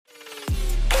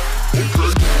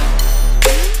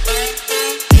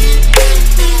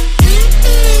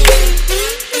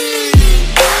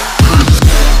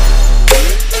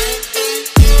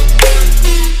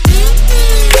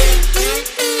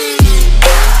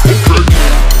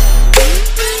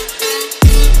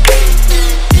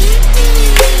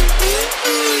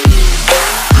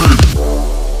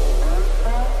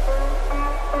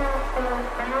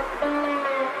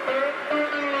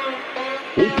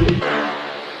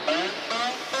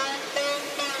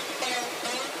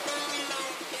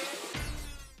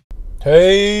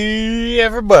Hey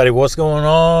everybody, what's going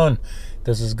on?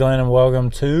 This is Glenn and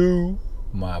welcome to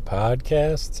my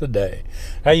podcast today.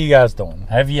 How you guys doing?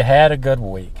 Have you had a good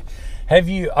week?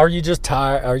 Are you just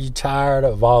tired? Are you tired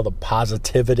of all the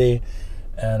positivity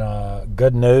and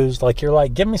good news? Like you're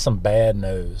like, give me some bad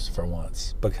news for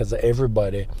once, because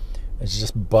everybody is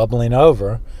just bubbling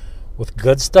over with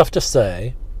good stuff to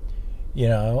say,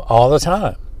 all the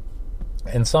time.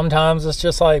 And sometimes it's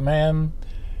just like, man,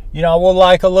 I would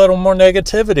like a little more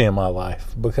negativity in my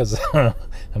life because, yeah,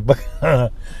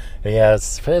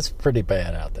 it's pretty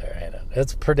bad out there, ain't it?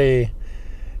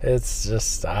 It's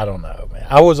just, I don't know, man.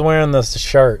 I was wearing this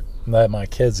shirt that my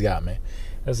kids got me.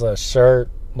 It's a shirt,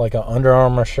 like an Under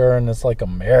Armour shirt, and it's like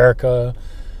America,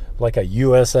 like a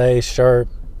USA shirt.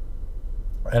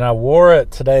 And I wore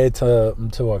it today to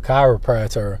a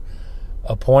chiropractor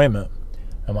appointment,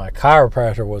 and my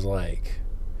chiropractor was like,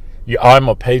 yeah, I'm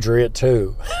a patriot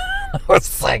too. I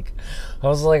was like,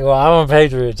 well, I'm a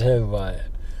patriot too, but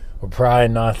we're probably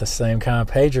not the same kind of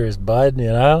patriots, bud,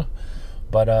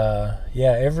 But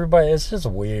yeah, everybody, it's just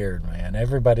weird, man.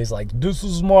 Everybody's like, this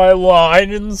is my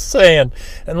line in the sand,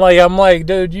 and like, I'm like,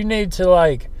 dude, you need to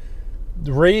like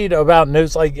read about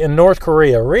news, like in North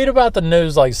Korea. Read about the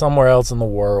news like somewhere else in the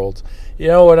world. You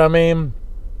know what I mean?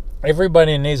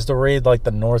 Everybody needs to read like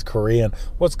the North Korean.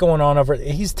 What's going on over?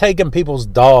 He's taking people's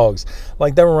dogs.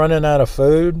 Like they're running out of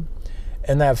food,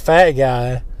 and that fat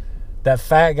guy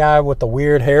with the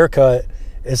weird haircut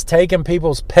is taking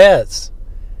people's pets,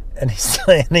 and he's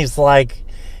like,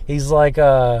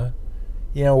 we're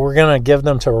gonna give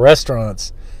them to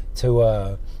restaurants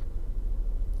to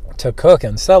cook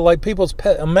and sell like people's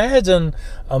pet. Imagine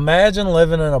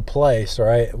living in a place,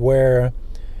 right, where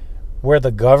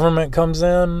the government comes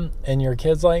in and your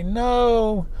kid's like,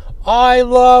 no, I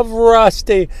love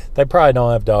Rusty. They probably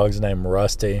don't have dogs named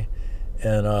Rusty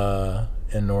in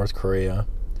North Korea.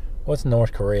 What's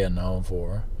North Korea known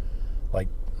for? Like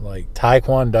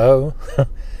Taekwondo?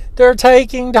 They're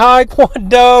taking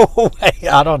Taekwondo away.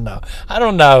 I don't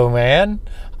know, man.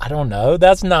 I don't know.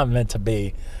 That's not meant to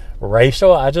be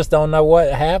racial. I just don't know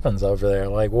what happens over there.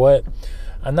 Like what?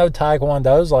 I know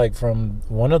Taekwondo's like from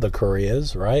one of the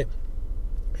Koreas, right?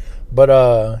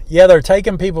 But, yeah, they're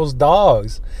taking people's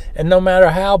dogs. And no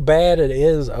matter how bad it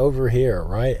is over here,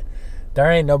 right,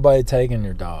 there ain't nobody taking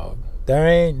your dog. There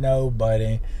ain't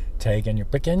nobody taking your...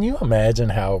 But can you imagine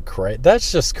how crazy...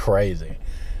 That's just crazy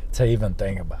to even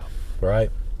think about, right?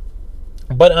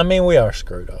 But, I mean, we are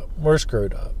screwed up. We're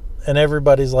screwed up. And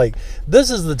everybody's like,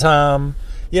 this is the time...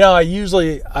 I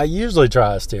usually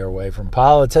try to steer away from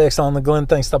politics on the Glenn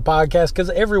Thinks Stuff podcast, because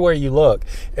everywhere you look,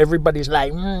 everybody's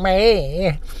like,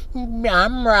 me,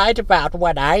 I'm right about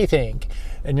what I think.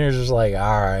 And you're just like,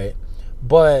 all right.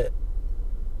 But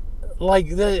like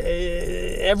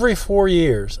every 4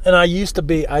 years, and I used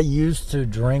to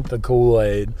drink the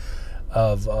Kool-Aid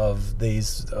of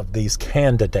these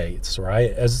candidates,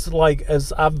 right? As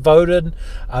I've been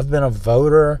a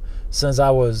voter since I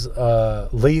was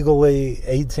legally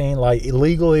 18, like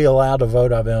legally allowed to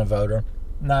vote. I've been a voter.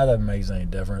 Not that it makes any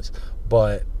difference,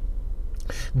 but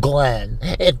Glenn,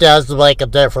 it does make a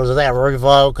difference that every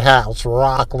vote counts.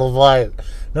 Rock the vote.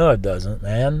 No, it doesn't,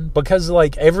 man, because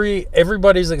like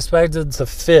everybody's expected to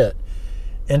fit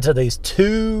into these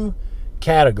two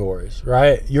categories,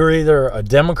 right? You're either a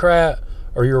Democrat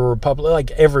or you're a Republican.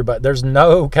 Like everybody, there's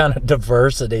no kind of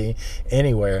diversity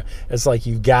anywhere. It's like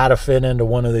you've got to fit into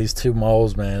one of these two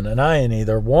molds, man. And I ain't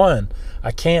either one.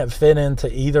 I can't fit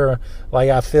into either. Like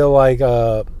I feel like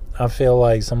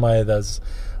somebody that's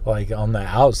like on the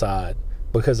outside,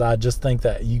 because I just think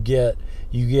that you get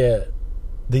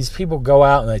these people go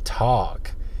out and they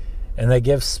talk and they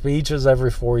give speeches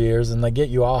every 4 years and they get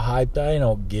you all hyped.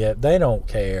 They don't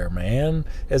care, man.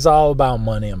 It's all about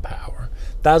money and power.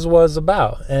 That's what it's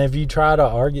about. And if you try to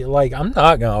argue, like, I'm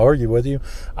not going to argue with you.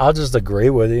 I'll just agree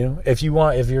with you.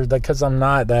 Because I'm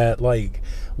not that, like,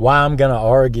 why I'm going to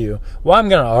argue? Why I'm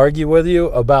going to argue with you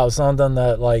about something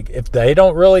that, like, if they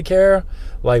don't really care,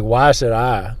 like, why should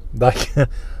I?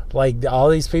 Like all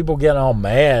these people getting all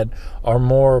mad are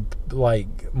more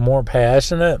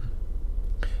passionate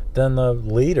than the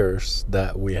leaders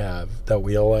that we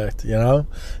elect,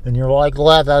 And you're like,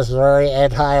 well, that's very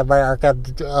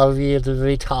anti-American of you to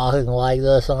be talking like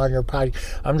this on your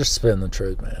podcast. I'm just spitting the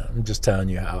truth, man. I'm just telling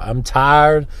you how. I'm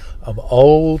tired. I'm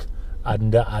old. I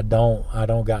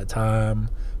don't got time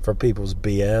for people's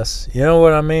BS. You know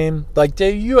what I mean? Like, do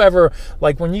you ever,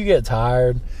 like, when you get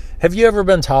tired, have you ever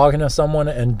been talking to someone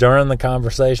and during the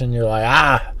conversation you're like,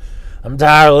 I'm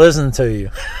tired of listening to you.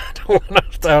 I don't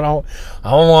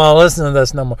want to listen to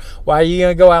this no more. Why are you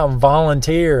going to go out and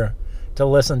volunteer to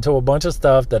listen to a bunch of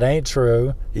stuff that ain't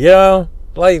true. You know,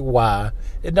 like why?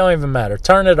 It don't even matter.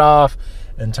 Turn it off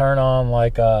and turn on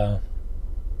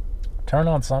turn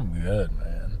on something good,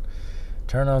 man.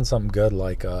 Turn on something good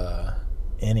like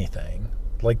anything.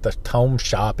 Like the Home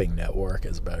Shopping Network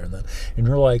is better than. And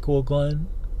you're like, well, Glenn,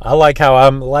 I like how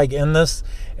I'm like in this.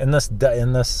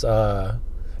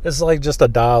 It's like just a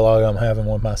dialogue I'm having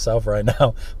with myself right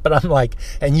now. But I'm like,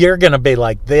 and you're going to be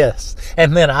like this.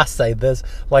 And then I say this.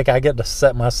 Like, I get to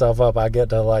set myself up. I get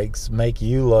to, like, make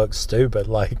you look stupid.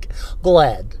 Like,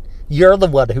 Glad, you're the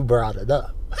one who brought it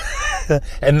up.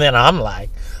 And then I'm like,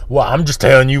 well, I'm just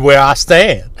telling you where I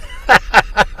stand.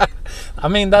 I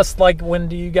mean, that's like when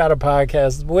do you got a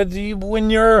podcast?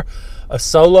 When you're a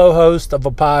solo host of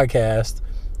a podcast,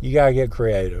 you got to get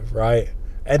creative, right?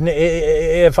 And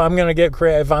if I'm going to get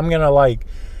creative, if I'm going to, like,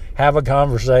 have a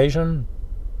conversation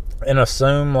and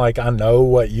assume, like, I know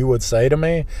what you would say to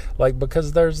me, like,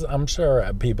 because I'm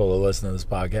sure people who listen to this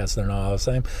podcast, they're not all the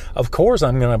same. Of course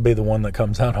I'm going to be the one that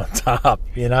comes out on top,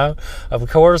 you know? Of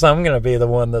course I'm going to be the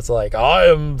one that's like, I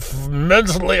am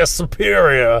mentally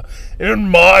superior in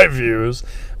my views.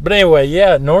 But anyway,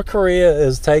 yeah, North Korea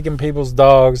is taking people's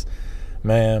dogs,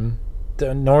 man.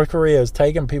 North Korea is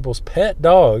taking people's pet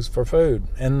dogs for food,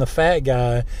 and the fat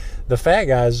guy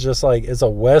is just like, it's a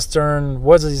Western,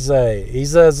 what does he say? He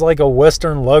says like a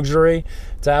Western luxury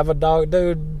to have a dog.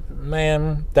 Dude,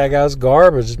 man, that guy's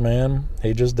garbage, man.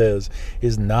 He just is.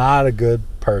 He's not a good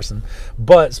person.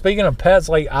 But speaking of pets,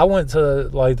 like, I went to,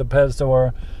 like, the pet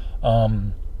store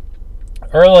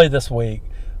early this week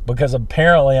because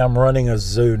apparently I'm running a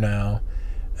zoo now,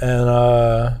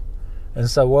 and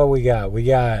so what we got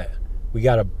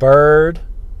a bird.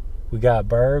 We got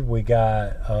 2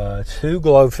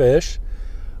 glowfish.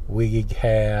 We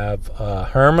have a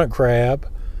hermit crab.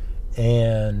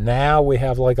 And now we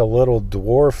have like a little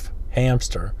dwarf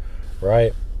hamster,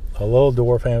 right? A little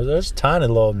dwarf hamster. It's a tiny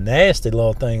little nasty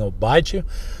little thing will bite you.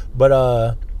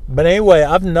 But anyway,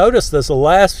 I've noticed this the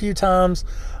last few times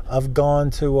I've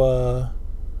gone to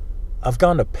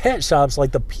pet shops.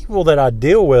 Like, the people that I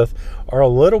deal with are a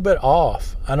little bit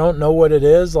off. I don't know what it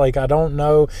is. Like, I don't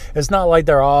know. It's not like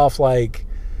they're off, like,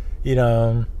 you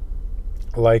know,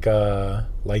 like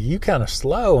you kind of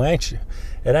slow, ain't you?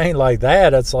 It ain't like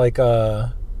that. It's like,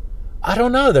 I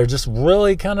don't know. They're just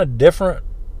really kind of different,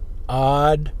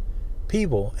 odd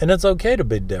people. And it's okay to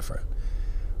be different.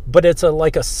 But it's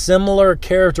like a similar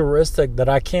characteristic that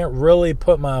I can't really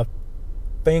put my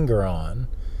finger on.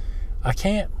 I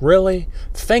can't really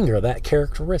finger that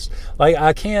characteristic. Like,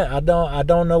 I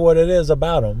don't know what it is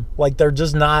about them. Like, they're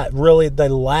just not really, they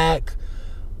lack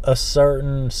a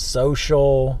certain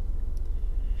social,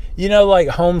 you know, like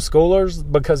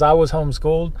homeschoolers, because I was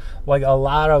homeschooled. Like, a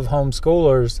lot of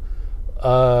homeschoolers,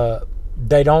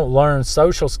 they don't learn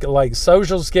social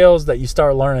skills that you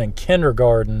start learning in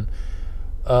kindergarten,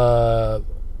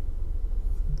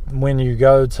 when you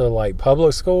go to, like,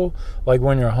 public school. Like,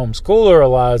 when you're a homeschooler, a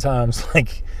lot of times,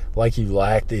 like you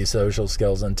lack these social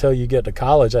skills until you get to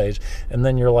college age, and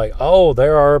then you're like, oh,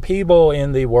 there are people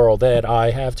in the world that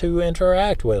I have to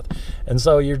interact with, and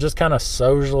so you're just kind of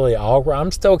socially awkward.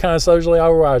 I'm still kind of socially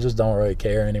awkward. I just don't really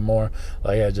care anymore.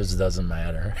 Like, it just doesn't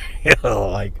matter. You know,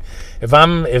 like, if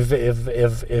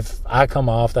I come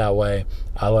off that way,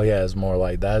 I look at it as more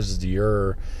like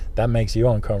that makes you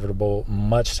uncomfortable,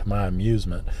 much to my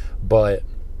amusement. But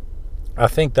I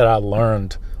think that I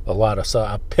learned a lot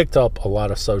I picked up a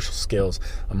lot of social skills.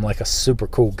 I'm like a super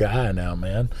cool guy now,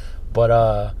 man.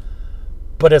 But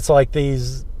it's like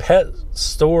these pet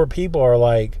store people are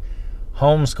like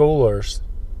homeschoolers.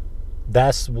 They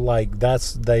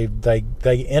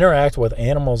interact with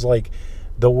animals like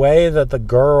the way that the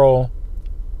girl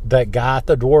that got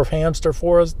the dwarf hamster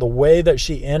for us, the way that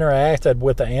she interacted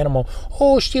with the animal.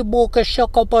 Oh,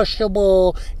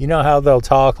 you know how they'll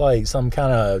talk like some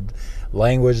kind of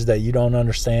language that you don't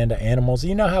understand to animals.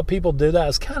 You know how people do that?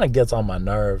 It kind of gets on my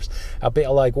nerves. I'll be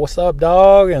like, what's up,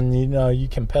 dog? And, you know, you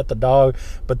can pet the dog.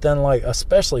 But then, like,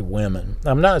 especially women,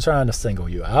 I'm not trying to single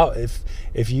you out.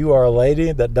 If you are a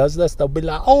lady that does this, they'll be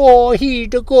like, oh, he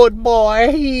the good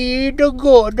boy. He the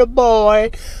good boy.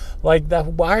 Like, that.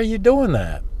 Why are you doing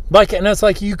that? Like, and it's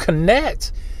like you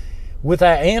connect with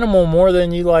that animal more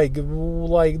than you like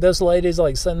this lady's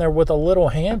like sitting there with a little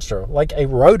hamster, like a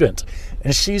rodent,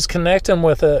 and she's connecting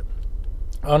with it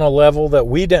on a level that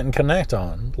we didn't connect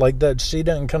on, like that she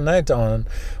didn't connect on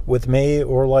with me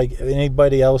or like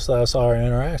anybody else that I saw her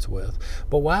interact with.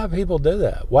 But why do people do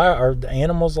that? Why are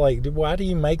animals like, why do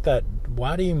you make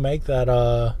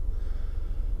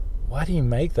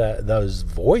those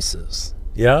voices?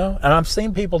 You know? And I've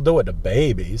seen people do it to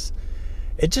babies,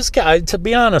 It just got, to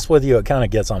be honest with you, it kind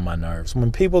of gets on my nerves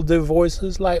when people do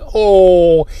voices like,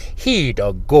 "Oh, he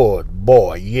the good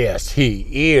boy, yes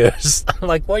he is." I'm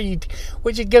like, why are you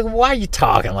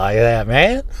talking like that,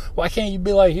 man? Why can't you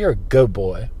be like, "You're a good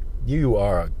boy, you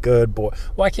are a good boy"?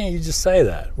 Why can't you just say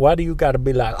that? Why do you got to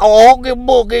be like, "Oh,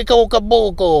 boogie coca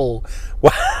boogie"?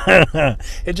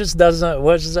 It just doesn't.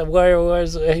 Why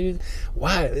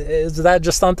is that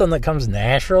just something that comes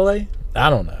naturally? I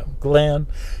don't know, Glenn.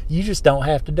 You just don't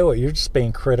have to do it. You're just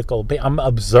being critical. I'm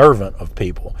observant of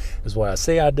people, is what I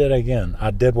see. I did again.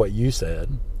 I did what you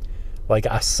said. Like,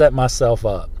 I set myself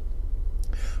up.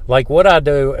 Like, what I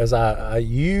do is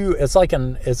it's like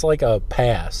a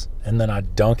pass, and then I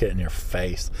dunk it in your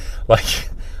face.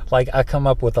 Like I come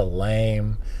up with a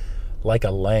lame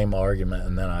argument,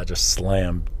 and then I just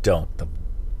slam dunk the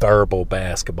verbal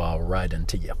basketball right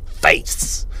into your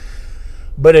face.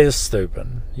 But it is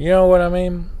stupid. You know what I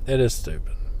mean? It is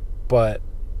stupid. But,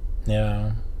 you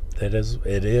know, it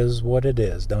is what it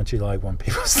is. Don't you like when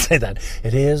people say that?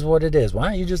 It is what it is. Why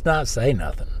don't you just not say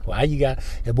nothing? Why you got,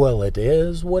 well, it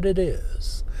is what it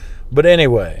is. But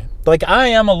anyway, like,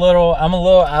 I got a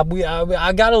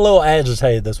little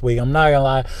agitated this week. I'm not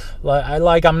gonna lie.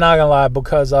 I'm not gonna lie,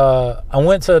 because I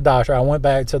went to the doctor. I went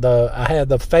back to I had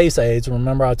the face aids.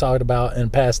 Remember I talked about in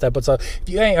past episodes. If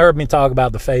you ain't heard me talk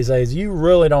about the face aids, you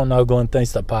really don't know Glenn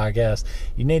Thinks the podcast.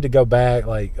 You need to go back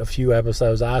like a few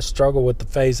episodes. I struggled with the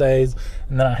face aids,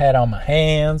 and then I had on my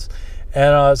hands,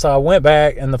 and so I went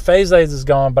back, and the face aids is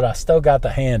gone, but I still got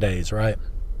the hand aids, right?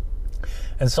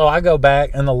 And so I go back,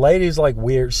 and the lady's like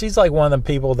weird. She's like one of the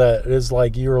people that is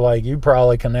like, you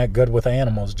probably connect good with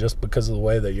animals just because of the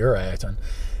way that you're acting.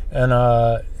 And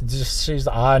she's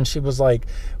odd, and she was like,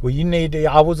 well, you need to,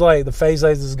 I was like, the face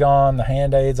aids is gone, the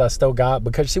hand aids I still got,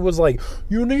 because she was like,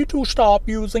 you need to stop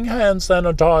using hand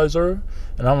sanitizer.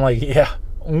 And I'm like, yeah,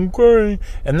 okay.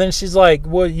 And then she's like,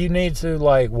 well, you need to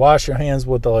like wash your hands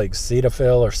with the like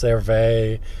Cetaphil or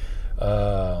CeraVe,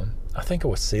 I think it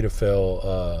was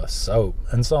Cetaphil soap.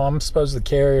 And so I'm supposed to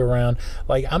carry around,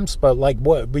 like,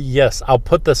 what? But yes, I'll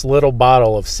put this little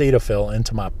bottle of Cetaphil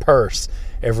into my purse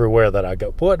everywhere that I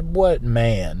go. What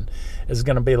man is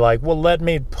going to be like, well, let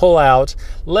me pull out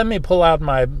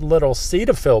my little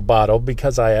Cetaphil bottle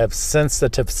because I have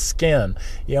sensitive skin.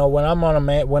 You know, when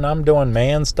I'm doing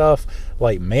man stuff,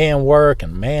 like man work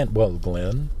and well,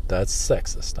 Glenn, that's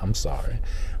sexist. I'm sorry.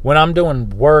 When I'm doing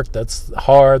work that's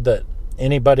hard, that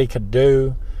anybody could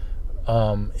do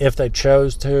if they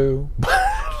chose to,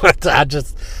 but I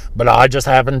just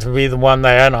happen to be the one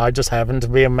there, and I just happen to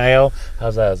be a male.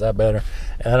 How's that? Is that better?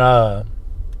 And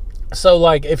so,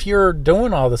 like, if you're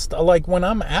doing all this stuff, like, when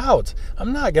I'm out,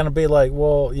 I'm not going to be like,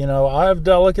 well, you know, I have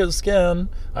delicate skin,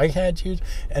 I can't use,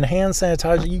 and hand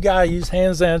sanitizer, you got to use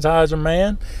hand sanitizer,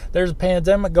 man. There's a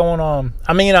pandemic going on.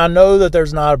 I mean, I know that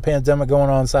there's not a pandemic going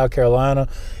on in South Carolina.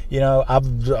 You know,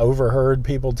 I've overheard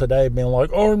people today being like,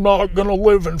 I'm not going to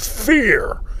live in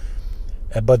fear.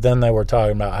 But then they were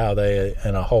talking about how they,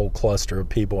 and a whole cluster of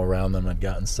people around them had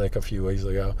gotten sick a few weeks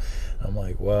ago. I'm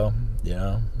like, well,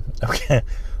 yeah, okay.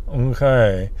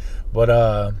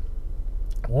 But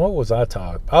what was I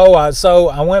talking? So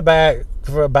I went back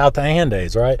for about the hand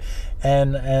aids, right?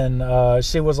 And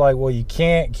she was like, well, you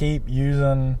can't keep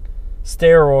using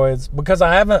steroids, because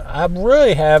I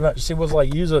really haven't. She was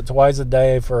like, use it twice a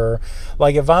day for,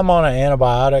 like, if I'm on an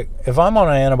antibiotic,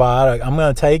 I'm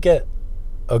going to take it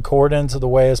according to the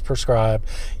way it's prescribed,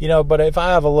 you know. But if I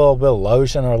have a little bit of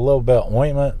lotion or a little bit of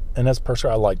ointment and it's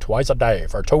prescribed like twice a day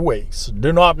for 2 weeks,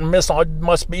 do not miss, it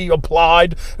must be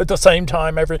applied at the same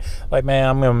time like, man,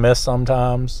 I'm gonna miss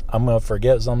sometimes, I'm gonna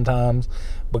forget sometimes,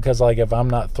 because like if I'm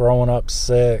not throwing up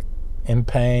sick, in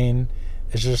pain,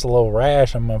 it's just a little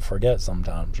rash, I'm gonna forget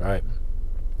sometimes, right?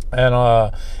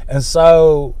 And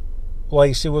so,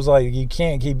 like, she was like, you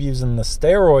can't keep using the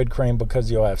steroid cream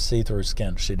because you'll have see-through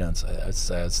skin. She didn't say that. It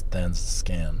says thins the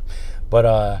skin.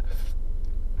 But,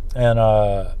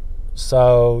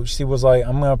 so she was like,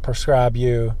 I'm going to prescribe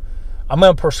you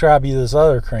this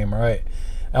other cream, right?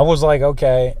 I was like,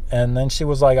 okay. And then she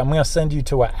was like, I'm going to send you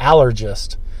to an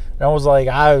allergist. And I was like,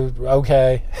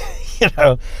 okay. You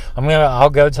know, I'll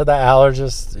go to the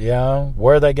allergist, you know,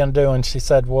 what are they going to do? And she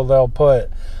said, well, they'll put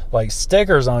like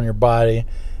stickers on your body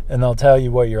and they'll tell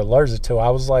you what you're allergic to. I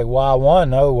was like, well, I want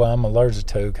to know what I'm allergic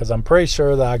to, because I'm pretty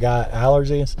sure that I got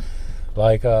allergies,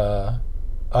 like other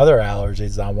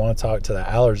allergies that I want to talk to the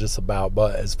allergist about.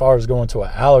 But as far as going to an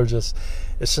allergist,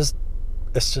 it's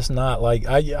just not like,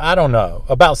 I don't know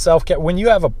about self-care. When you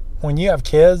have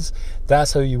kids,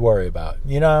 that's who you worry about.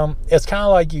 You know, it's kind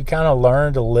of like you kind of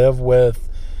learn to live with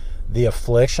the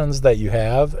afflictions that you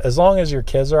have, as long as your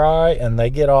kids are all right and they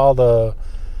get all the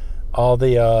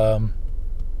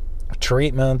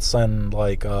treatments and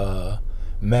like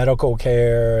medical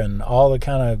care and all the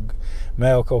kind of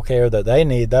medical care that they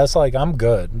need, that's like, I'm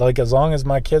good. Like, as long as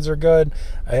my kids are good,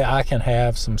 I can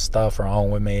have some stuff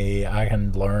wrong with me. I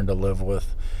can learn to live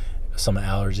with some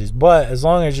allergies, but as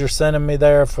long as you're sending me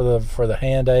there for the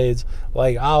hand aids,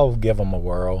 like, I'll give them a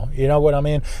whirl. You know what I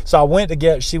mean? So I went to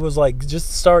get, she was like,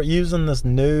 just start using this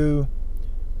new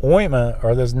ointment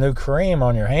or this new cream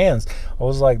on your hands. I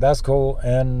was like, that's cool.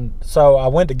 And so I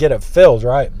went to get it filled,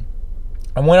 right?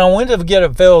 And when I went to get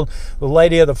it filled, the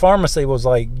lady at the pharmacy was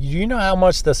like, do you know how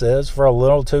much this is for a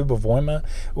little tube of ointment?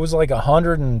 It was like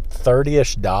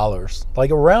 $130-ish,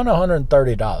 like around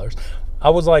 $130. I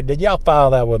was like, did y'all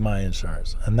file that with my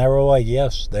insurance? And they were like,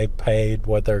 yes, they paid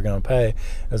what they're going to pay.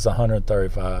 It's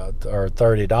 $135 or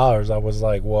 $30. I was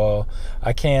like, well,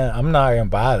 I'm not going to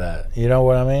buy that. You know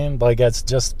what I mean? Like, it's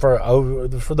just for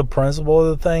the principle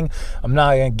of the thing. I'm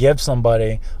not going to give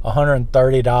somebody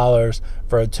 $130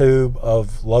 for a tube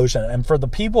of lotion. And for the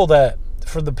people that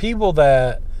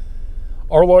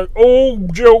are like, oh,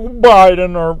 Joe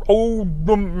Biden, or oh,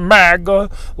 the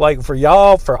MAGA, like, for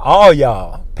all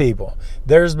y'all people,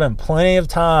 there's been plenty of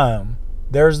time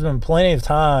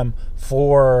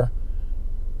for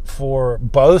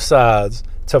both sides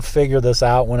to figure this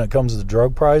out when it comes to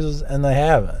drug prices, and they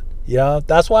haven't. You know,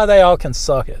 that's why they all can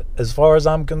suck it. As far as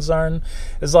I'm concerned,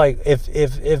 it's like,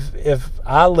 if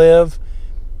I live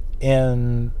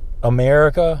in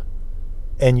America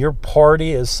and your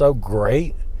party is so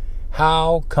great,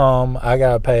 how come I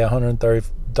gotta pay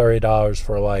 $130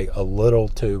 for like a little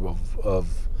tube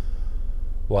of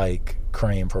like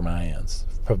cream for my hands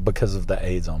because of the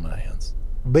AIDS on my hands?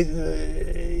 But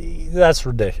that's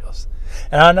ridiculous.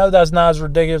 And I know that's not as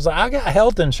ridiculous. I got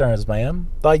health insurance, man.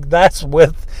 Like, that's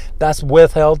with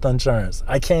health insurance.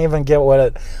 I can't even get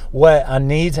what I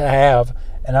need to have,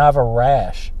 and I have a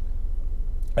rash,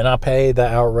 and I pay the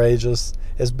outrageous.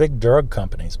 It's big drug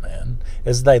companies, man.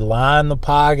 They line the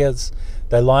pockets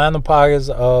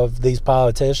of these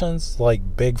politicians,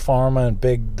 like Big Pharma and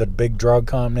the big drug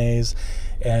companies,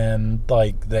 and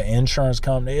like the insurance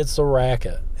company. It's a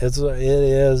racket. It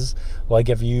is like,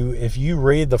 if you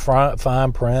read the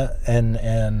fine print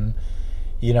and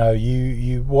you know,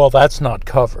 well, that's not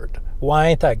covered. Why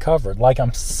ain't that covered? Like,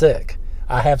 I'm sick.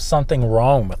 I have something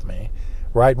wrong with me.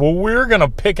 Right? Well, we're going to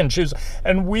pick and choose,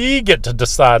 and we get to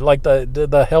decide, like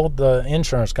the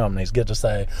insurance companies get to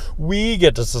say, we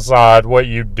get to decide what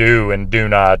you do and do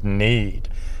not need.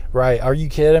 Right? Are you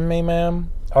kidding me,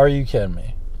 ma'am? Are you kidding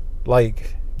me?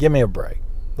 Like, give me a break.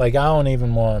 Like, I don't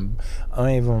even like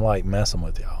messing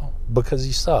with y'all because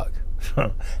you suck.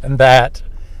 And that,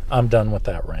 I'm done with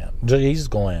that rant. Jeez,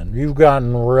 Glenn, you've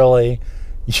gotten really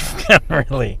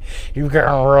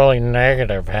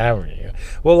negative, haven't you?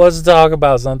 Well, let's talk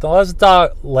about something. Let's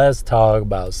talk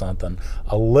about something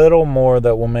a little more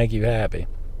that will make you happy.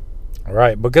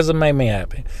 Right? Because it made me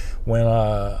happy when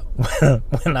I'm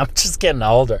just getting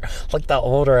older. Like, the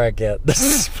older I get,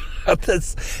 this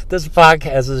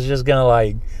podcast is just gonna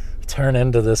like turn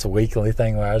into this weekly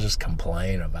thing where I just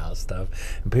complain about stuff,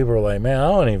 and people are like, man, I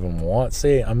don't even want.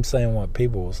 See, I'm saying what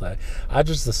people will say. I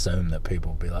just assume that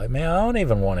people will be like, man, I don't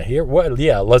even want to hear what.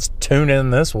 Yeah, let's tune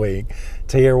in this week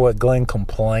to hear what Glenn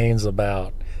complains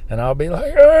about, and I'll be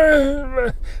like,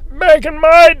 back in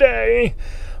my day.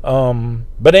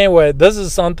 But anyway, this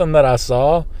is something that I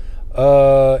saw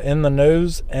in the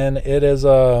news, and it's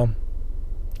a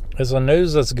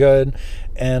news that's good.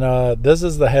 And this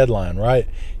is the headline, right?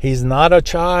 He's not a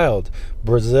child.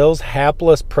 Brazil's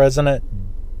hapless president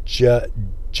Jair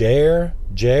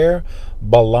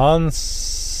Bolsonaro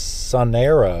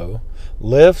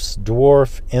lifts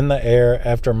dwarf in the air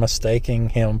after mistaking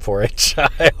him for a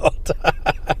child.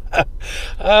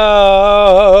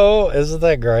 Oh, isn't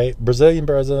that great? Brazilian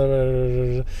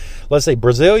President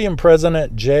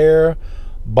Jair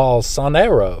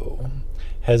Bolsonaro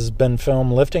has been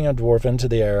filmed lifting a dwarf into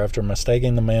the air after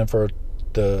mistaking the man for a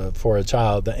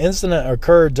child. The incident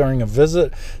occurred during a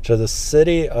visit to the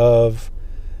city of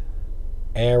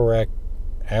Aracaju,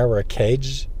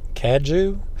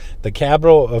 the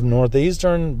capital of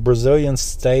northeastern Brazilian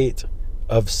state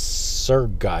of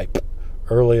Sergipe,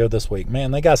 earlier this week.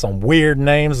 Man, they got some weird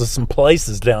names of some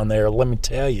places down there, let me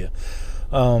tell you.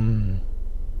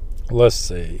 Let's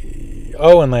see.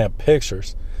 Oh, and they have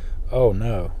pictures. Oh,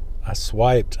 no. I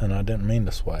swiped, and I didn't mean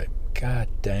to swipe. God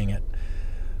dang it.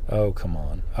 Oh, come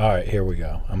on. All right, here we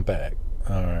go. I'm back.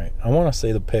 All right. I want to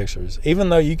see the pictures. Even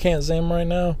though you can't see them right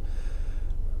now,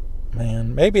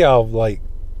 man, maybe I'm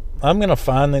going to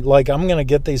find it. Like, I'm going to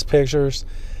get these pictures,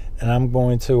 and I'm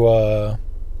going to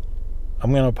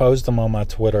post them on my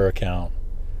Twitter account,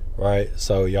 right?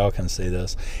 So y'all can see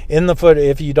this. In the foot,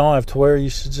 if you don't have Twitter, you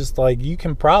should just you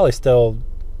can probably still,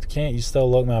 can't you still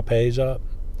look my page up?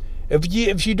 If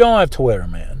you don't have Twitter,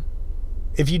 man.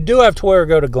 If you do have Twitter,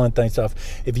 go to Glenn Thinks Stuff.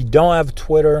 If you don't have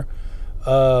Twitter,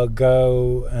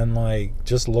 go and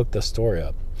just look the story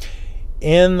up.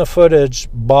 In the footage,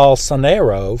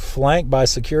 Bolsonaro, flanked by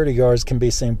security guards, can be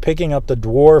seen picking up the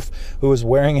dwarf who is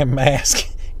wearing a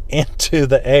mask into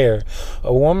the air.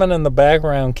 A woman in the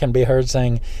background can be heard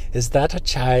saying, "Is that a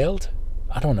child?"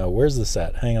 I don't know. Where's this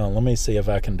at? Hang on. Let me see if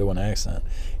I can do an accent.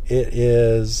 It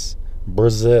is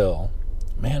Brazil.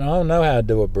 Man, I don't know how to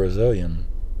do a Brazilian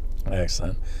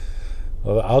accent.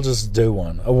 Well, I'll just do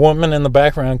one. A woman in the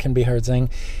background can be heard saying,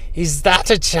 "Is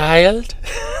that a child?"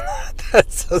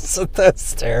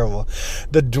 That's terrible.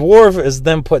 The dwarf is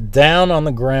then put down on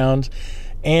the ground,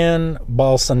 and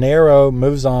Bolsonaro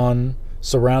moves on,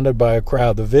 surrounded by a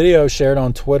crowd. The video, shared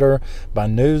on Twitter by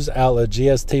news outlet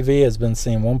GSTV, has been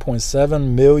seen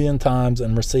 1.7 million times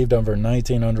and received over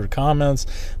 1,900 comments,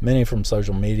 many from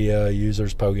social media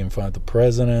users poking fun at the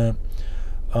president.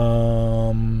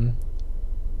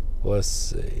 Let's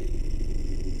see.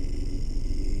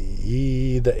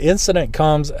 The incident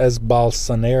comes as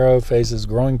Bolsonaro faces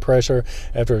growing pressure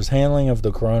after his handling of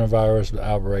the coronavirus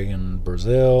outbreak in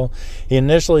Brazil. He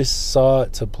initially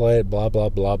sought to play it blah, blah,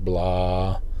 blah,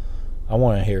 blah. I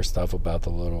want to hear stuff about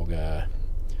the little guy.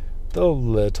 The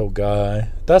little guy.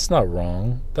 That's not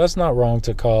wrong. That's not wrong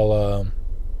to call,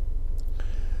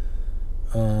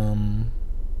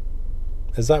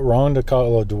 is that wrong to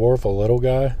call a dwarf a little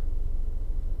guy?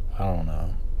 I don't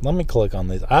know. Let me click on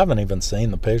these. I haven't even seen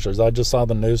the pictures. I just saw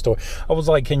the news story. I was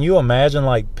like, can you imagine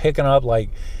picking up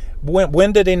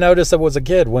when did he notice it was a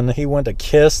kid? When he went to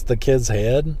kiss the kid's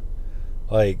head?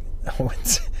 He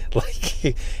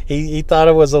thought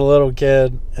it was a little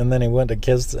kid, and then he went to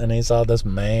kiss and he saw this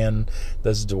man,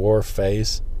 this dwarf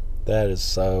face. That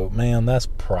is that's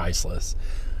priceless.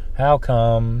 How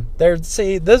come this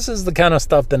is the kind of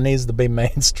stuff that needs to be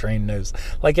mainstream news.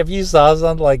 If you saw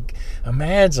something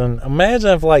imagine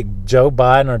if Joe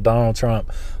Biden or Donald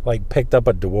Trump picked up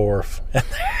a dwarf and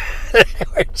they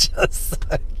were just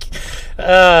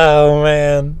oh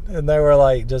man, and they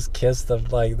were just kissed them.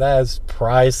 That's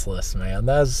priceless, man.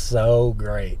 That's so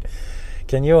great.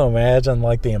 Can you imagine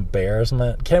the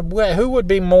embarrassment? Who would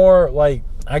be more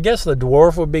I guess the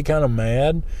dwarf would be kind of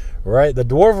mad, right? The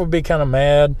dwarf would be kind of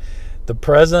mad. The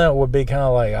president would be kind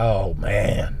of oh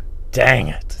man, dang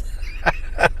it.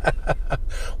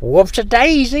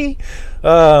 Whoops-a-daisy.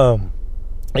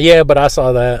 Yeah, but I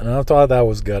saw that and I thought that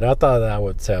was good. I thought that I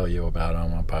would tell you about it on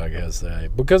my podcast today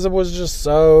because it was just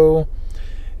so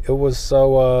funny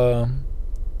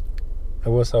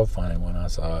when I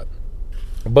saw it.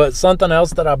 But something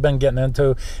else that I've been getting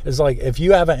into is if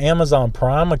you have an Amazon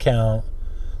Prime account,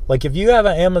 you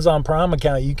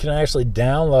can actually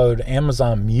download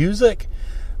Amazon Music,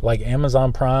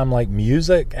 Amazon Prime,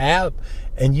 music app,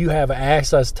 and you have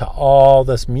access to all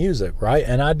this music, right?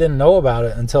 And I didn't know about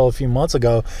it until a few months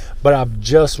ago, but I've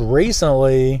just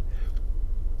recently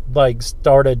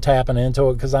started tapping into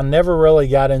it because I never really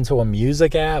got into a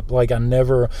music app. I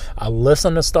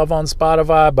listen to stuff on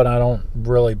Spotify, but I don't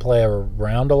really play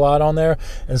around a lot on there.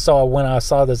 And so when I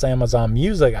saw this Amazon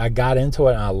Music, I got into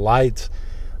it and I liked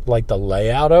the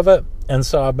layout of it. And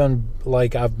so I've been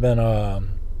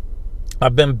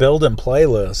building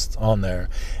playlists on there,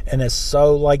 and it's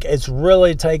so it's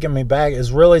really taking me back.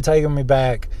 It's really taking me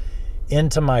back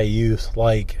into my youth.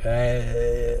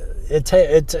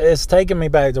 It's taken me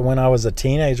back to when I was a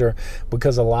teenager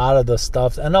because a lot of the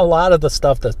stuff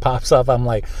that pops up, I'm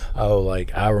I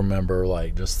remember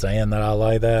just saying that I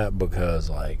like that because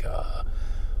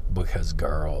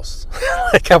girls.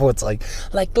 I was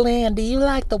Glenn, do you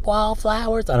like the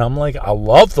wallflowers? And I'm I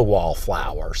love the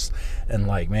wallflowers. And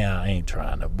man, I ain't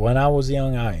trying to. When I was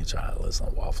young, I ain't trying to listen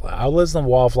to wallflowers. I listen to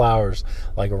wallflowers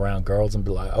around girls and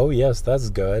be oh yes, that's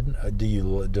good. Do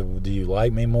you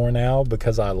like me more now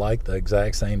because I like the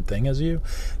exact same thing as you?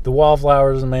 The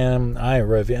wallflowers, man, I ain't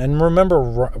ready. And remember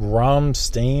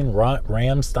Rammstein,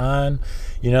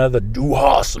 the Du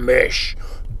hast mich,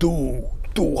 du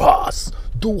hast.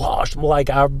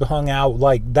 I hung out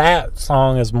that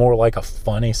song is more a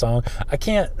funny song. I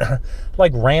can't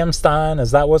Rammstein, is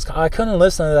that what's I couldn't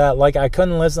listen to that I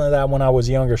couldn't listen to that when I was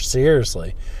younger,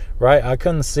 seriously, right? I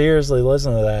couldn't seriously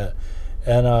listen to that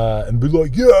and be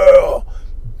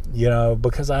yeah,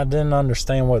 because I didn't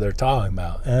understand what they're talking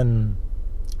about. And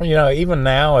even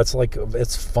now it's like,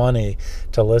 it's funny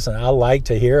to listen. I like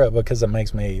to hear it because it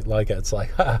makes me like it. It's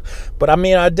like, but I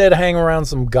mean, I did hang around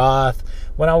some goth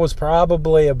when I was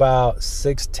probably about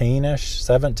 16ish,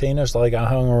 17ish. Like, I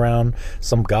hung around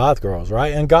some goth girls,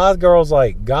 right? And goth girls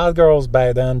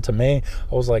back then, to me,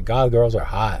 I was like, goth girls are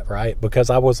hot, right? Because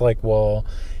I was like, well,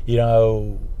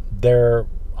 they're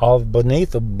all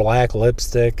beneath the black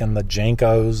lipstick and the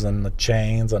Jinkos and the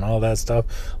chains and all that stuff.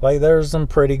 Like, there's some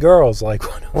pretty girls. Like,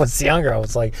 when I was younger, I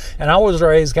was like, and I was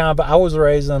raised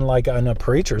in like in a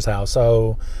preacher's house.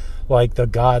 So, like, the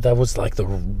God that was like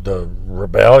the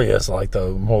rebellious, like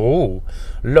look,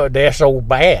 they're so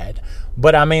bad.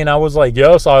 But I mean, I was like,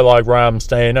 yes, I like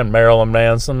Rammstein and Marilyn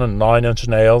Manson and Nine Inch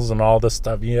Nails and all this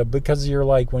stuff. Because you're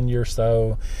like, when you're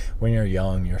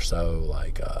young, you're so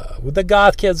like, with the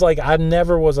goth kids, like, I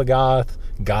never was a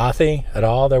gothy at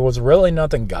all. There was really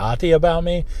nothing gothy about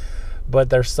me. But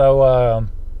they're so,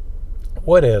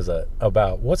 what is it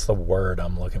about? What's the word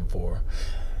I'm looking for?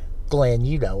 Glenn,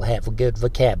 you don't have a good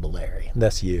vocabulary.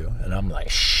 That's you. And I'm like,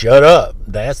 shut up.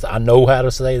 I know how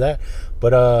to say that.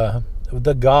 But,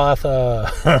 the goth,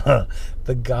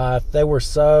 they were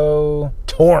so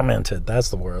tormented. That's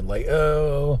the word. Like,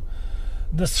 oh,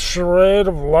 the shred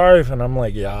of life. And I'm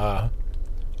like, yeah,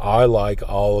 I like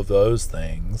all of those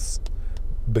things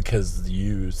because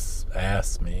you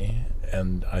asked me,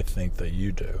 and I think that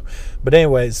you do. But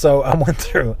anyway, so I went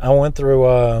through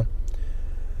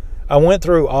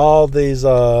all these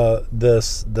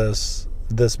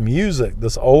this music,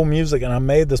 this old music, and I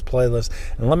made this playlist.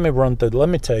 And let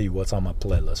me tell you what's on my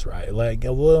playlist, right? Like,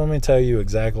 let me tell you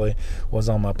exactly what's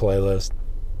on my playlist,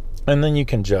 and then you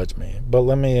can judge me. But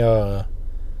let me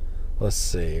let's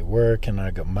see, where can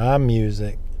I go? My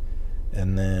music,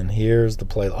 and then here's the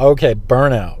playlist. Okay,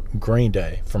 Burnout, Green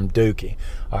Day from Dookie.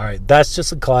 All right, that's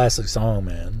just a classic song,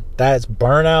 man. That's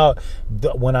Burnout.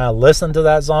 When I listen to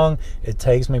that song, it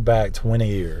takes me back 20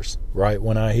 years, right?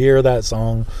 When I hear that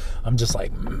song, I'm just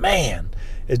like, man,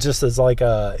 it just is like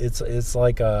it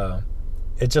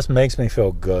just makes me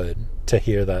feel good to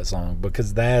hear that song,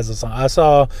 because that is a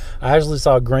song. I actually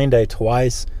saw Green Day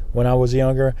twice when I was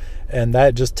younger, and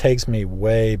that just takes me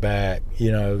way back.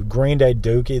 Green Day,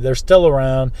 Dookie, they're still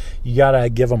around. You gotta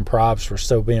give them props for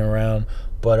still being around.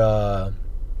 But I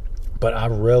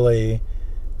really,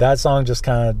 that song just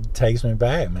kind of takes me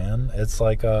back, man. It's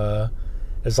like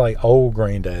old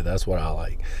Green Day. That's what I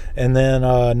like. And then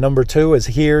number 2 is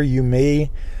Hear You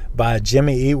Me by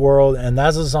Jimmy Eat World, and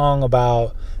that's a song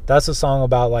about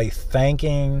like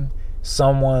thanking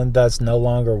someone that's no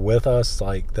longer with us,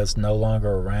 like that's no longer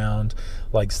around,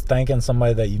 like thanking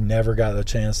somebody that you never got the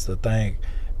chance to thank.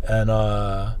 And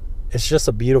it's just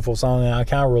a beautiful song, and I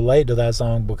kind of relate to that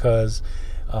song because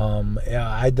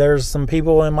there's some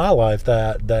people in my life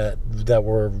that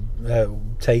were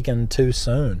taken too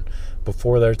soon,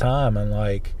 before their time, and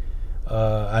like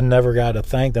I never got to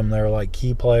thank them. They were like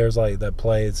key players, like that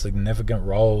played significant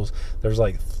roles. There's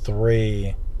like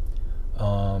 3,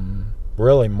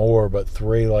 really more, but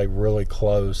 3 like really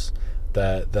close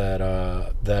that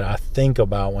I think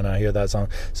about when I hear that song.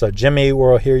 So Jimmy Eat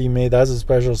World, Hear You Me, that's a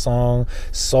special song.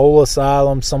 Soul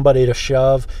Asylum, Somebody to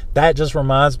Shove, that just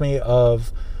reminds me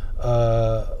of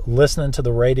listening to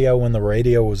the radio when the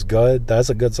radio was good. That's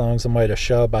a good song, Somebody to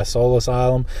Shove by Soul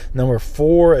Asylum. Number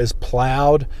 4 is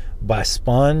Plowed by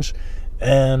Sponge,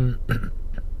 and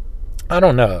I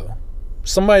don't know,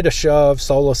 Somebody to Shove,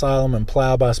 Soul Asylum, and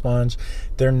Plowed by Sponge,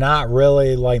 they're not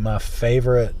really like my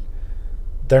favorite.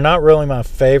 They're not really my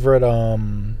favorite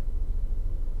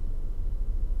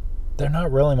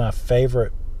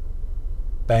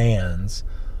bands,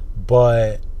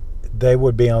 but they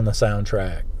would be on the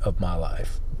soundtrack of my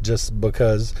life, just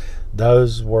because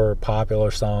those were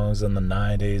popular songs in the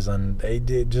 90s, and they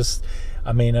did just,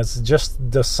 I mean, it's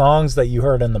just the songs that you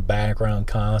heard in the background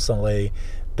constantly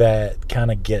that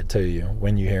kind of get to you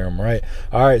when you hear them, right?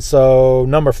 All right, so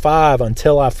number 5,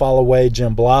 Until I Fall Away,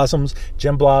 Gin Blossoms.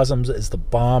 Gin Blossoms is the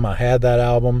bomb. I had that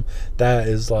album. That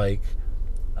is like,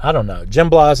 I don't know, Gin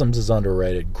Blossoms is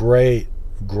underrated. Great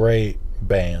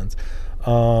bands.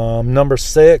 Number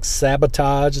 6,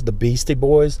 Sabotage, the Beastie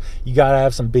Boys. You gotta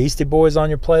have some Beastie Boys on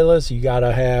your playlist. You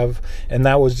gotta have, and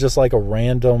that was just like a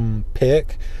random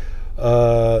pick.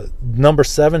 Number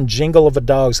 7, Jingle of a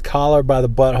Dog's Collar by the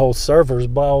Butthole Surfers.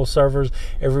 Butthole Surfers,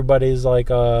 everybody's like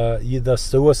the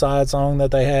Suicide song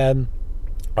that they had,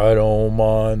 I don't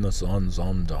mind the sun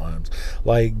sometimes,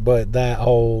 like, but that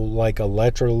whole like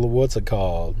Electra, what's it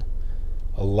called,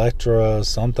 Electra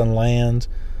something land,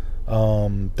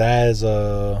 that is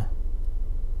a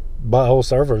Butthole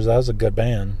Surfers. That was a good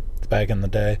band back in the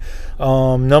day.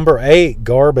 Number 8,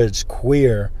 Garbage,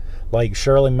 Queer like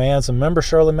Shirley Manson. Remember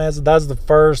Shirley Manson? That's the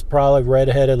first probably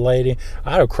redheaded lady.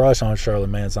 I had a crush on Shirley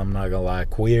Manson, I'm not gonna lie.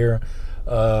 Queer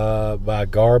by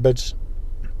Garbage.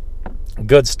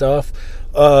 Good stuff.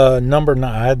 Number 9,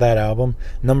 I had that album.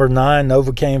 Number 9,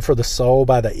 Novocaine for the Soul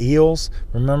by the Eels.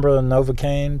 Remember the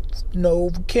Novocaine?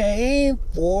 Novocaine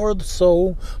for the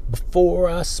soul before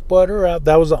I sputter out.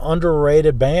 That was an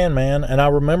underrated band, man. And I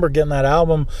remember getting that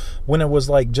album when it was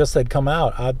like just had come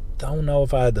out. I don't know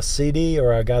if I had the CD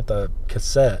or I got the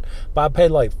cassette, but I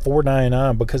paid like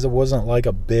 $4.99 because it wasn't like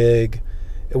it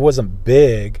wasn't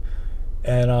big.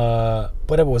 And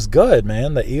but it was good,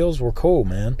 man. The Eels were cool,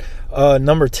 man.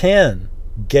 Number 10,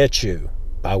 Get You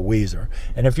by Weezer.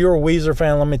 And if you're a Weezer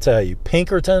fan, let me tell you,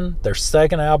 Pinkerton, their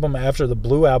second album after the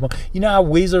Blue album, you know how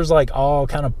Weezer's like all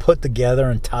kind of put together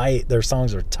and tight. Their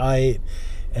songs are tight,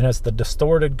 and it's the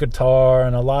distorted guitar,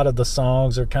 and a lot of the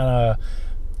songs are kind of,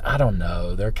 I don't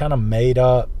know, they're kind of made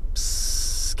up,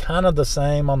 kind of the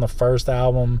same on the first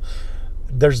album.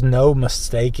 There's no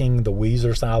mistaking the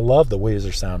Weezer sound. I love the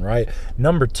Weezer sound, right?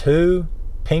 Number 2,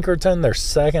 Pinkerton, their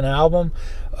second album.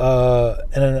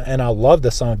 And I love the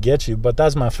song Get You, but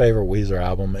that's my favorite Weezer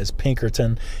album is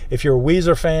Pinkerton. If you're a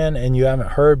Weezer fan and you haven't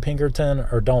heard Pinkerton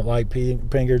or don't like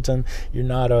Pinkerton, you're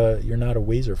not a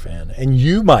Weezer fan. And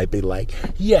you might be like,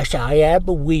 yes, I am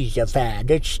a Weezer fan.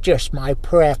 It's just my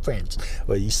preference.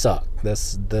 Well, you suck.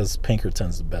 This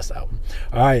Pinkerton's the best album.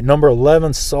 All right, number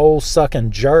 11, Soul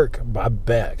Sucking Jerk by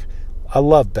Beck. I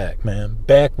love Beck, man.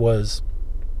 Beck was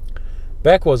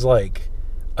like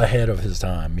ahead of his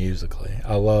time musically.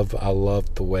 I love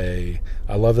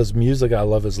his music. I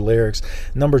love his lyrics.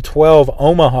 Number 12,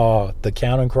 Omaha, the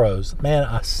Counting Crows. Man,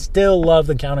 I still love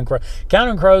the Counting Crows.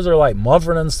 Counting Crows are like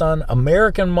Mumford & Son,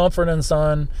 American Mumford &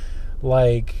 Son,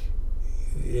 like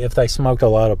if they smoked a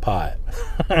lot of pot.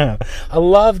 I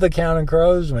love the Counting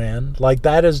Crows, man. Like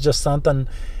that is just something,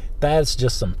 that's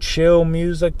just some chill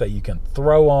music that you can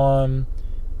throw on,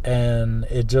 and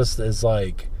it just is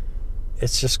like,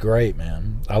 it's just great,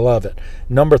 man. I love it.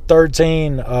 Number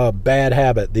 13, Bad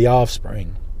Habit, The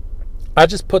Offspring. I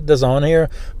just put this on here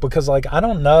because, like, I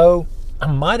don't know. I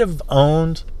might have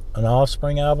owned an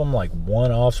Offspring album, like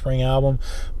one Offspring album.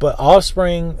 But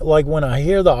Offspring, like, when I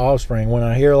hear the Offspring, when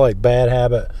I hear, like, Bad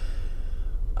Habit,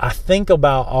 I think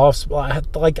about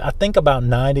I think about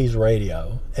 90s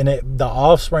radio. And the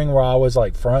Offspring were always,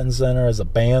 like, front and center as a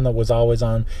band that was always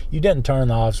on. You didn't turn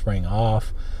the Offspring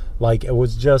off. Like, it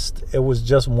was just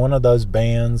one of those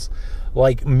bands,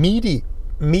 like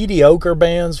mediocre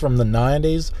bands from the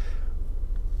 90s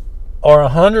are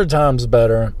 100 times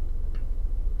better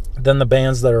than the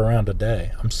bands that are around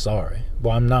today. I'm sorry.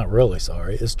 Well, I'm not really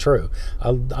sorry. It's true.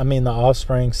 I mean, the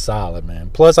Offspring, solid,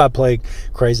 man. Plus, I played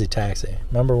Crazy Taxi.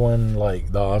 Remember when,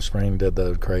 like, the Offspring did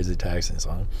the Crazy Taxi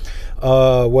song?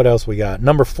 What else we got?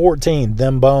 Number 14,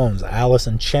 Them Bones, Alice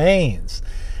in Chains.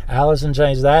 Alice in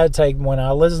Chains, when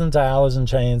I listened to Alice in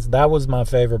Chains, that was my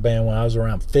favorite band when I was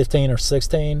around 15 or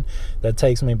 16. That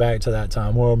takes me back to that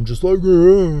time where I'm just like,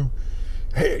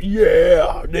 hey,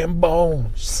 yeah, them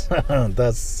bones.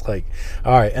 That's like,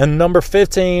 all right. And number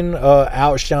 15,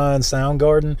 Outshine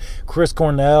Soundgarden. Chris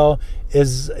Cornell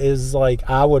is like,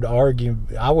 I would argue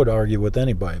with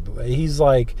anybody, but he's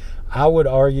like, I would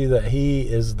argue that he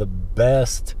is the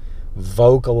best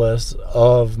vocalist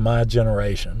of my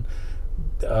generation.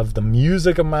 Of the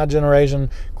music of my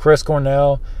generation, Chris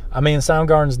Cornell. I mean,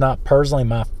 Soundgarden's not personally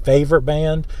my favorite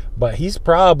band, but he's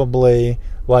probably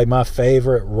like my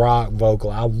favorite rock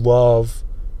vocal. I love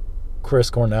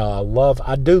Chris Cornell.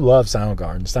 I do love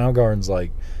Soundgarden. Soundgarden's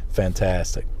like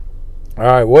fantastic. All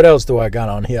right, what else do I got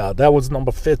on here? That was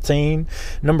number 15.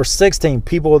 Number 16,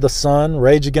 People of the Sun,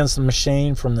 Rage Against the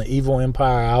Machine from the Evil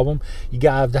Empire album. You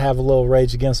got to have a little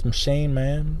Rage Against the Machine,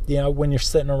 man. You know, when you're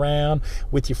sitting around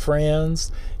with your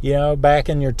friends, you know, back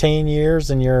in your teen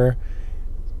years and you're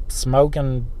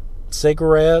smoking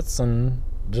cigarettes and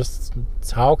just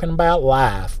talking about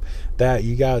life. That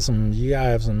you gotta have some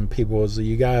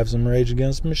Rage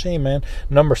Against the Machine, man.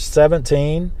 Number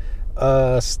 17,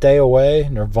 Stay Away,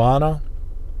 Nirvana,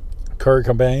 Kurt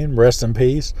Cobain, rest in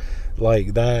peace.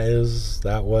 Like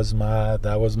that was my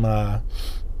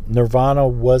Nirvana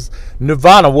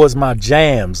was my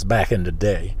jams back in the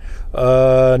day.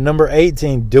 Number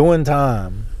 18, Doing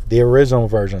Time, the original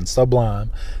version,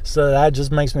 Sublime. So that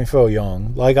just makes me feel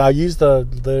young. Like I used to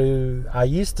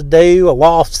do a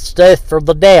lot of stuff for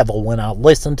the devil when I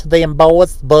listened to them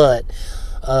boys, but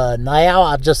now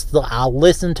I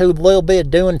listen to a little bit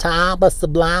of Doing Time by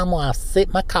Sublime while I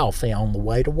sip my coffee on the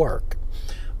way to work.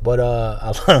 But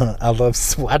I love.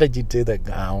 Why did you do that?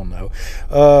 I don't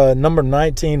know. Number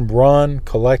 19, Run,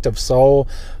 Collective Soul.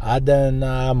 I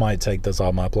might take this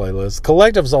off my playlist.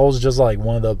 Collective Soul is just like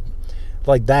one of the,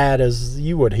 like that is,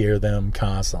 you would hear them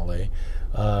constantly.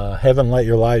 Heaven Let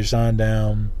Your Light Shine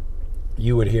Down.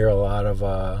 You would hear a lot of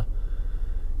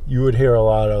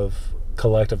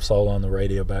Collective Soul on the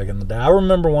radio back in the day. I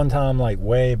remember one time, like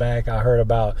way back, I heard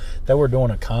about they were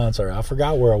doing a concert. I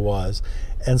forgot where it was,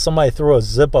 and somebody threw a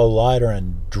Zippo lighter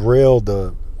and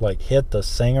hit the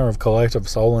singer of Collective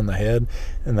Soul in the head,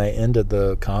 and they ended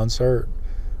the concert.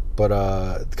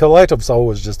 But Collective Soul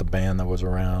was just a band that was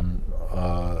around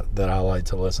that I like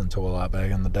to listen to a lot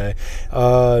back in the day.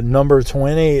 Number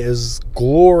 20 is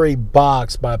Glory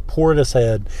Box by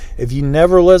Portishead. If you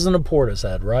never listen to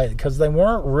Portishead, right? Because they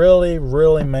weren't really,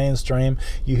 really mainstream.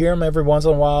 You hear them every once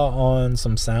in a while on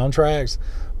some soundtracks.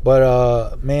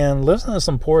 But, man, listen to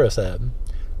some Portishead.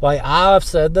 Like, I've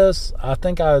said this. I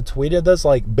think I tweeted this.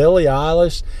 Like, Billie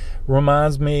Eilish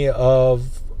reminds me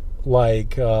of,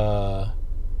 like, a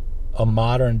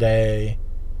modern day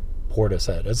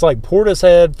Portishead. It's like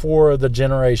Portishead for the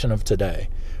generation of today,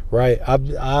 right?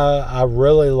 I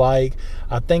really like,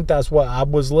 I think that's what, I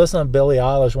was listening to Billie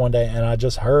Eilish one day and I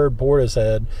just heard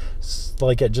Portishead,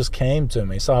 like it just came to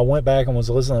me. So I went back and was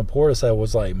listening to Portishead,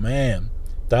 was like, man,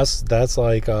 that's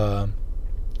like,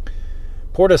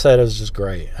 Portishead is just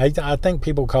great. I think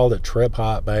people called it trip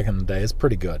hop back in the day. It's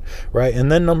pretty good, right? And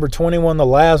then number 21, the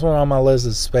last one on my list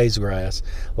is Spacegrass.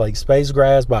 Like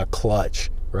Spacegrass by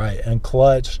Clutch, right? And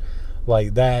Clutch,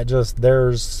 like that, just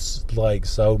there's like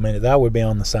so many. That would be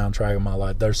on the soundtrack of my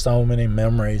life. There's so many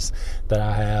memories that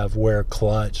I have where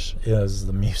Clutch is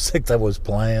the music that was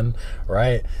playing,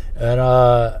 right?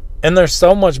 And there's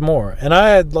so much more. And I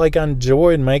had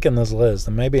enjoyed making this list.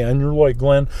 And you're like,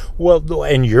 Glenn,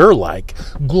 and you're like,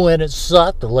 Glenn, it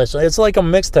sucked to listen. It's like a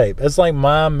mixtape. It's like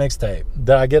my mixtape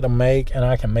that I get to make, and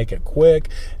I can make it quick.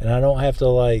 And I don't have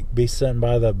to be sitting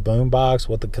by the boombox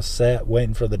with the cassette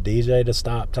waiting for the DJ to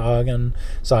stop talking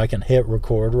so I can hit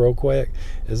record real quick.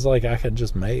 It's like I can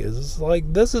just make it. It's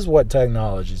like, this is what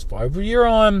technology's for. If you're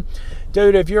on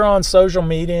social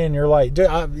media and you're like,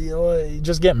 dude,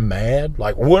 just getting mad,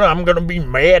 like, what I'm going to be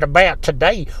mad about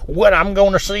today, what I'm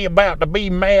going to see about to be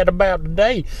mad about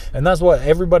today. And that's what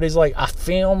everybody's like, I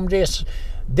filmed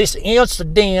this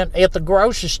incident at the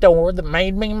grocery store that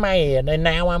made me mad, and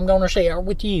now I'm going to share it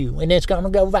with you, and it's going to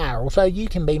go viral so you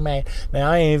can be mad. Man,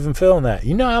 I ain't even feeling that.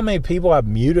 You know how many people I've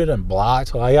muted and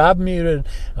blocked? Like, I've muted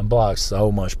and blocked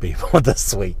so much people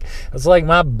this week. It's like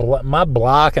my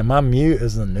block and my mute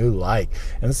is the new like.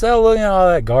 Instead of looking at all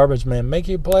that garbage, man, make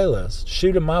your playlist.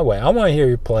 Shoot it my way. I want to hear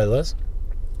your playlist.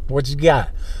 What you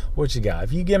got?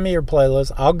 If you give me your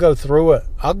playlist, I'll go through it.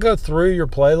 I'll go through your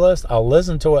playlist. I'll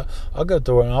listen to it. I'll go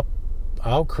through it and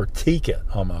I'll critique it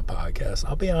on my podcast.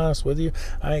 I'll be honest with you.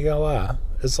 I ain't gonna lie.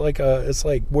 It's like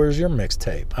where's your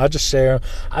mixtape? I just share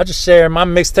my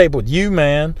mixtape with you,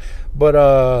 man.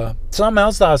 But something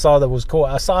else that I saw that was cool.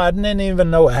 I didn't even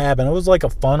know what happened. It was like a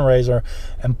fundraiser,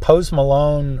 and Post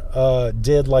Malone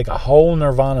did like a whole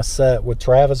Nirvana set with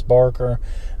Travis Barker.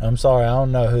 And I'm sorry, I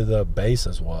don't know who the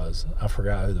bassist was. I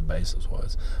forgot who the bassist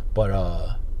was.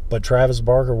 But Travis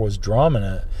Barker was drumming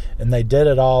it, and they did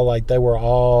it all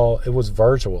it was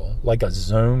virtual, like a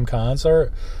Zoom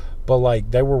concert, but like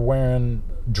they were wearing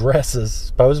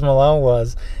dresses, Post Malone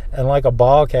was, and like a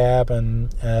ball cap,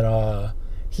 and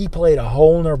he played a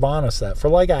whole Nirvana set for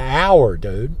like an hour,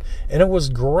 dude, and it was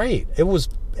great. It was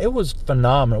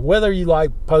phenomenal. Whether you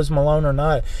like Post Malone or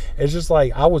not, it's just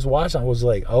like I was watching, I was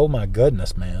like, oh my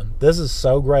goodness, man, this is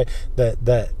so great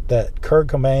that Kurt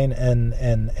Cobain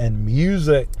and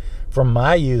music from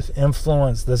my youth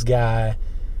influenced this guy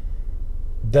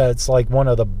that's like one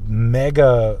of the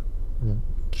mega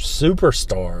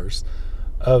superstars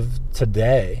of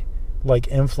today, like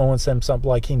influenced him something,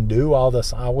 like he knew all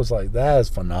this. I was like, that is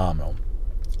phenomenal.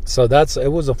 So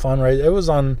it was a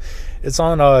fundraiser. It's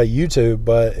on YouTube,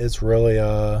 but it's really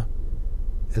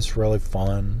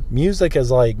fun. Music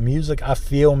is like music. I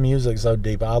feel music so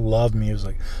deep. I love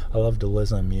music. I love to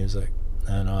listen to music.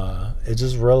 And it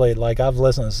just really, like, I've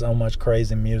listened to so much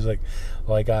crazy music,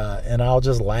 and I'll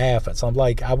just laugh at something.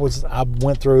 Like I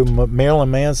went through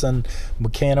Marilyn Manson,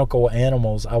 Mechanical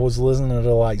Animals. I was listening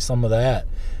to like some of that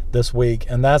this week,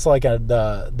 and that's like I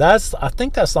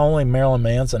think that's the only Marilyn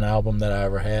Manson album that I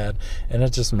ever had, and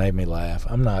it just made me laugh.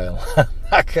 I'm not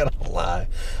gonna lie.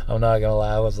 I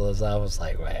was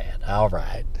like, man, all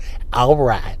right,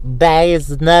 that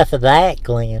is enough of that,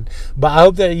 Glenn. But I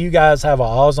hope that you guys have an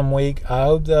awesome week. I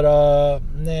hope that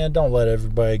don't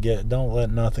let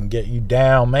nothing get you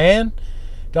down, man.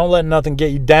 Don't let nothing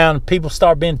get you down. People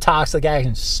start being toxic,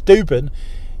 acting stupid.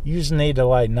 You just need to,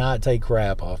 like, not take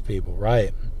crap off people,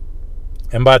 right?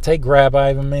 And by take crap,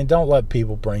 I even mean don't let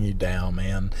people bring you down,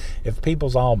 man. If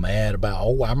people's all mad about,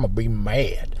 I'm going to be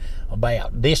mad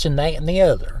about this and that and the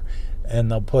other,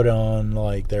 and they'll put on,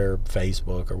 like, their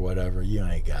Facebook or whatever, you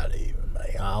ain't got to even.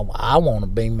 I want to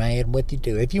be mad with you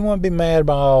too. If you want to be mad,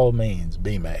 by all means,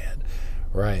 be mad,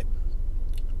 right?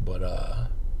 But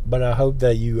I hope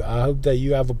that you have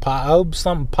I hope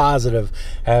something positive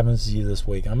happens to you this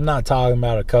week. I'm not talking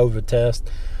about a COVID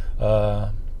test,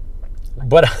 but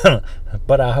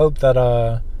I hope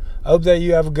that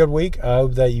you have a good week. I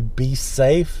hope that you be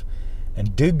safe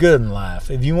and do good in life.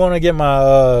 If you want to get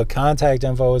my contact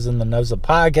info, is in the notes of the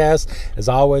podcast. As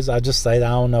always, I just say that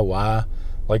I don't know why.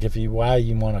 Like, why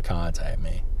you want to contact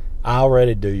me. I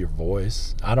already do your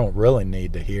voice. I don't really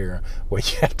need to hear what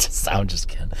you have to say. I'm just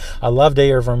kidding. I love to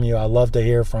hear from you. I love to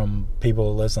hear from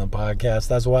people who listen to podcasts.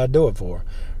 That's what I do it for,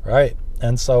 right?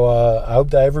 And so I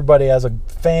hope that everybody has a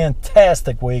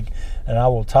fantastic week, and I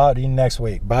will talk to you next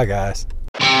week. Bye, guys.